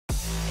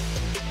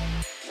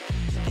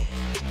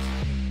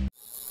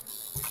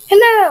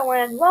Hello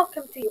and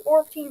welcome to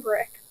Orbiting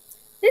Brick.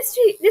 This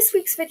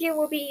week's video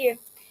will be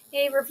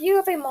a review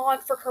of a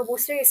mod for Kerbal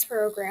Space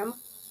Program.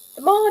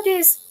 The mod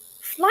is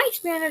Flight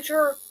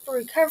Manager for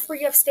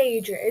Recovery of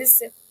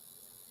Stages.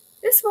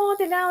 This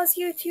mod allows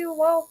you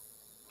to,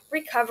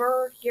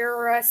 recover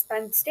your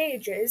spent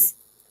stages.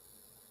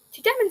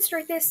 To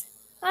demonstrate this,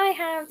 I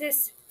have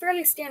this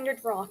fairly standard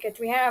rocket.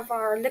 We have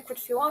our liquid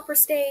fuel upper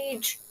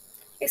stage,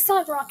 a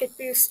solid rocket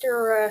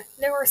booster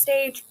lower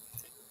stage,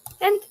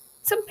 and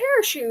some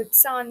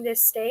parachutes on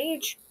this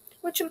stage,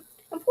 which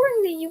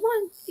importantly you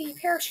want the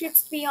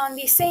parachutes to be on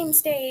the same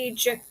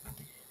stage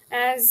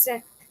as,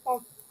 you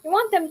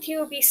want them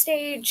to be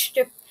staged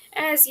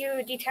as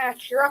you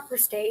detach your upper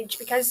stage,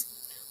 because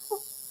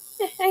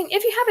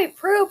if you have a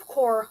probe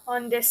core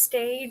on this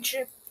stage,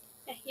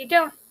 you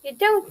don't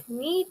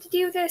need to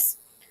do this,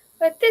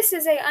 but this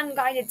is a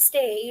unguided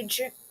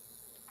stage.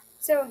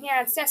 So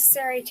yeah, it's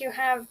necessary to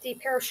have the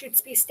parachutes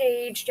be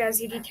staged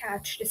as you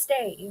detach the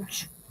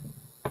stage.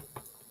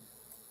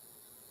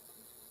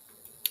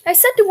 I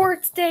said the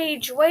word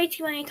stage way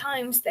too many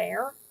times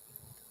there.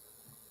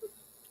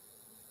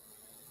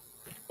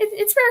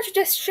 It's better to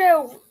just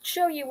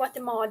show you what the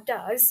mod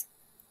does.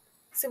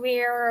 So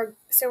we're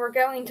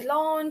going to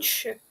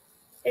launch.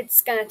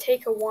 It's gonna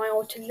take a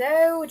while to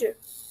load, and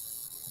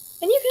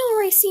you can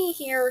already see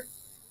here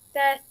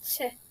that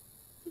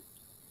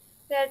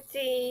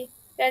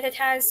it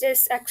has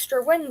this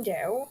extra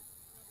window,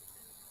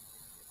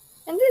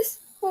 and this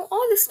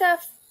all this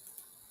stuff.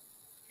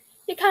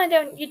 You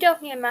don't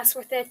need to mess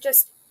with it.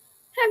 Just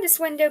have this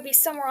window be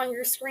somewhere on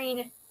your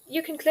screen.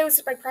 You can close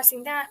it by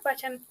pressing that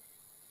button.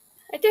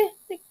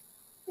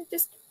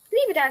 Just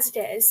leave it as it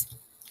is.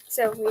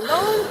 So we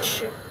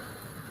launch,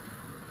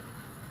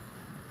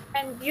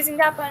 and using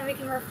that button we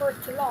can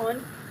revert to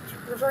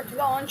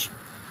launch.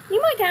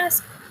 You might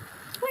ask,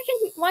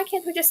 why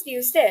can't we just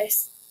use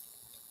this?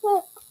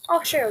 Well,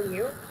 I'll show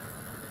you.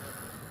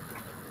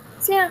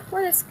 So yeah,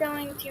 we're just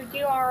going to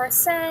do our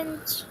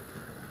ascent.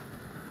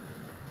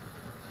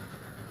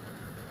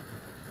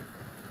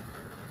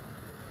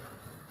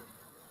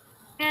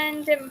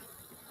 And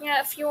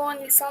fuel on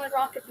the solid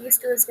rocket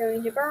booster is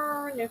going to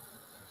burn.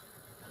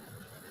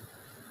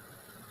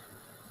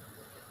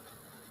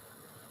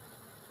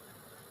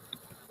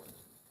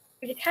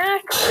 We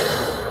detach,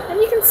 and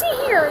you can see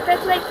here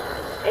that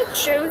it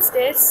shows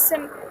this.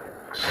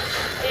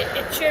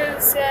 It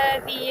shows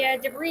the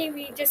debris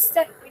we just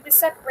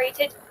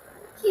separated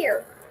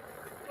here.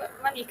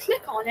 When you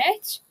click on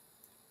it,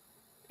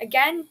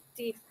 again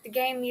the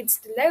game needs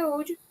to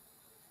load.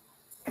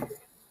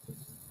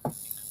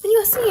 And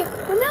you'll see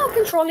we're now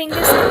controlling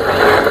this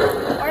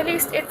debris, or at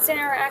least it's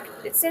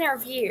in our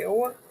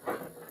view.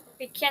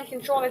 We can't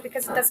control it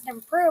because it doesn't have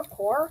a probe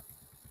core.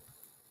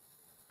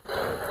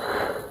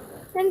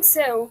 And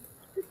so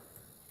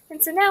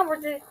now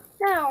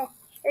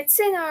it's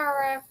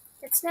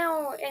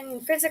now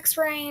in physics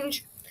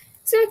range,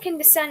 so it can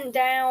descend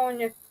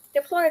down,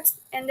 deploy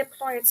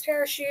its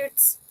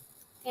parachutes,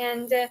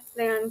 and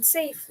land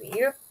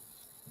safely.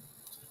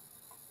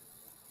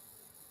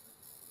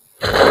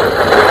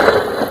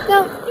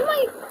 Now you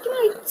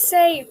might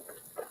say,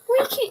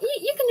 well,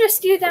 you can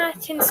just do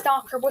that in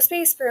stock Kerbal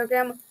Space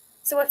Program.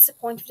 So what's the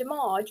point of the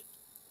mod?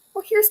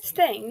 Well, here's the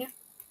thing.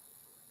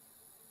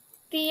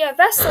 The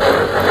vessel,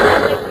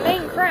 the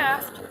main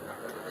craft,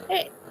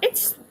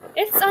 it's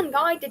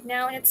unguided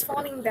now and it's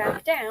falling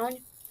back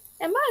down.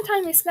 And by the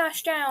time we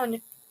splash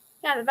down,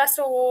 the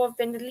vessel will have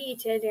been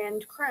deleted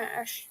and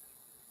crashed.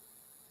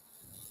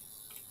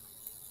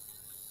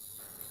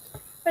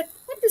 But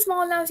what this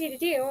mod allows you to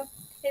do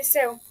is,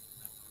 so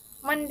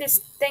when this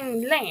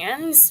thing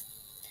lands,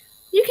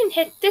 you can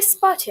hit this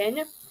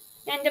button,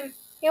 and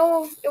it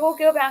will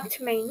go back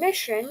to main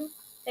mission.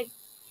 It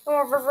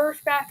will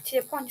revert back to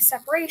the point of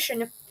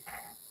separation.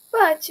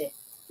 But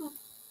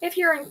if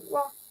you're in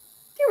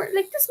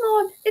this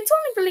mod, it's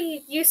only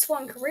really useful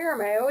in career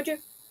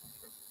mode,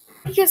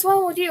 because what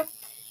it will do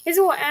is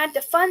it will add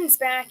the funds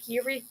back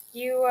you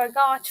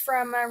got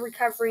from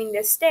recovering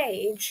this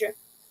stage.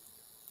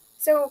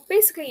 So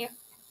basically,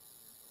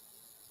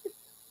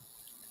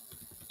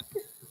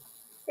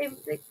 it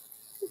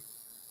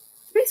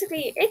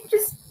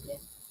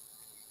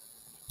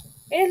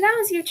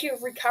allows you to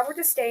recover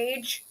the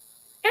stage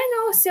and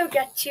also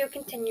get to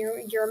continue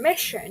your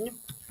mission.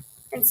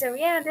 And so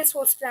yeah, this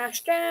will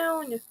splash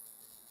down.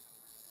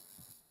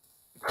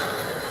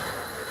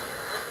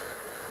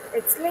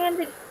 It's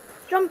landed,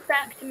 jumped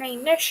back to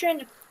main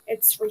mission.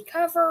 It's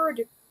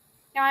recovered.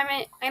 Now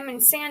I'm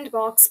in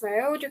sandbox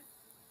mode,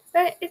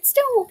 but it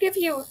still will give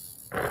you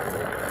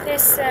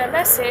this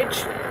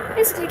message,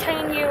 basically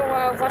telling you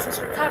what was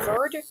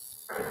recovered.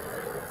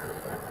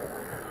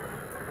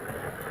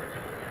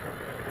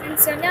 And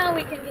so now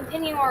we can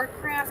continue our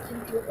craft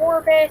into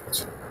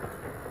orbit.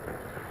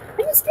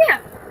 And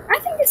I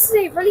think this is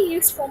a really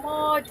useful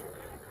mod.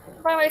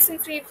 By the way,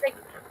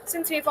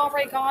 since we've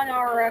already gone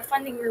our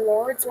funding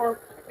rewards, or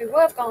we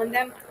will have gone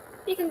them,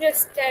 you can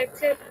just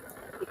click.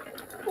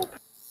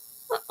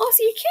 Also,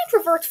 so you can't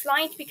revert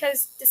flight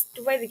because just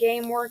the way the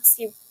game works,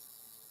 it,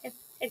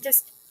 it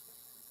just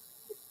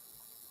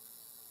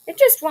it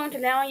just won't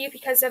allow you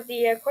because of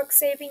the quick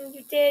saving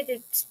you did.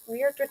 It's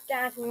weird with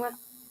that, and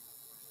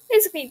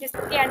basically just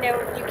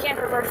no, you can't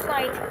revert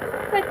flight.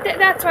 But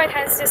that's why it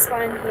has this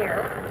one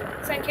here.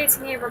 So in case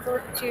you need to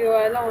revert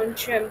to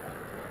launch,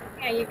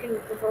 you can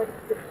revert.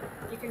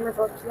 You can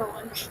revert to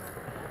launch.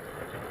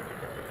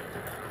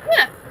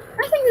 Yeah,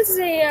 I think this is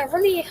a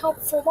really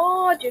helpful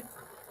mod,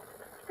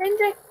 and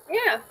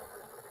yeah.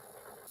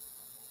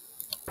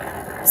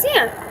 So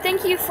yeah,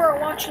 thank you for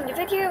watching the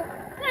video.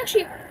 And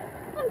actually,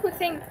 one quick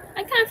thing,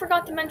 I kind of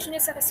forgot to mention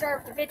this at the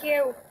start of the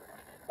video,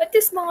 but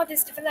this mod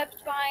is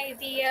developed by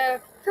the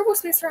Kerbal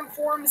Space Program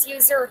Forums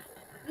user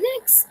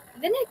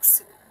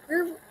Linux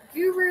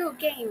Guru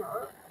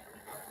Gamer.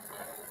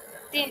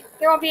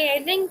 There will be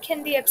a link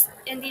in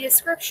the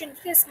description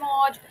for this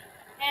mod,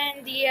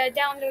 and the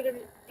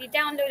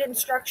download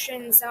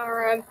instructions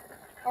are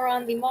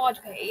on the mod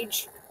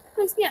page.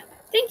 But yeah,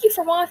 thank you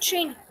for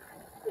watching,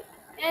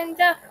 and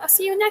I'll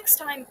see you next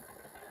time.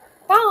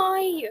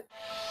 Bye!